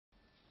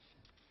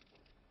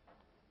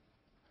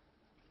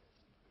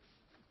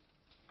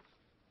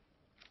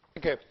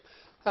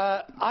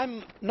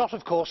I'm not,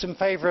 of course, in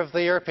favour of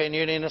the European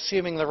Union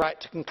assuming the right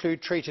to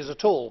conclude treaties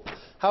at all.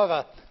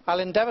 However, I'll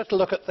endeavour to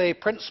look at the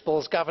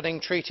principles governing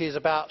treaties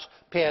about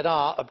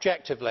PNR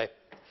objectively.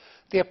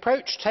 The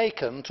approach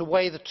taken to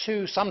weigh the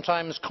two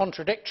sometimes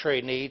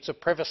contradictory needs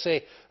of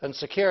privacy and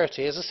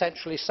security is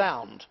essentially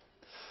sound.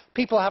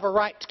 People have a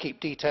right to keep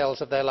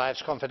details of their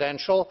lives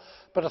confidential,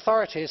 but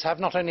authorities have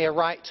not only a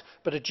right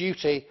but a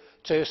duty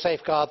to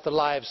safeguard the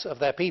lives of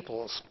their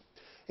peoples.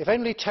 If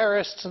only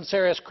terrorists and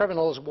serious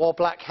criminals wore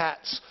black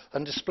hats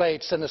and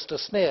displayed sinister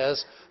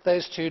sneers,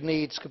 those two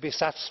needs could be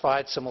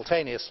satisfied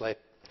simultaneously.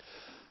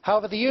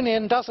 However, the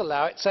Union does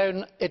allow its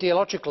own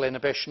ideological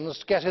inhibitions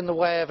to get in the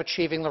way of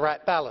achieving the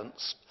right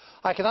balance.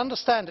 I can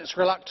understand its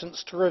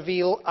reluctance to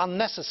reveal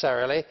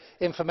unnecessarily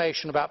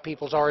information about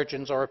people's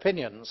origins or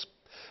opinions.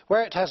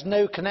 Where it has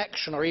no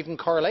connection or even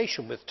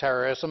correlation with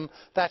terrorism,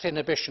 that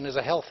inhibition is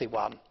a healthy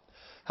one.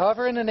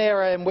 However, in an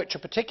era in which a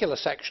particular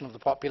section of the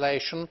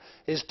population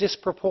is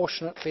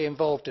disproportionately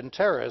involved in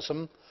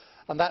terrorism,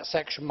 and that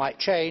section might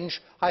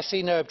change, I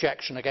see no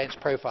objection against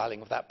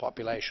profiling of that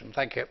population.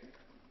 Thank you.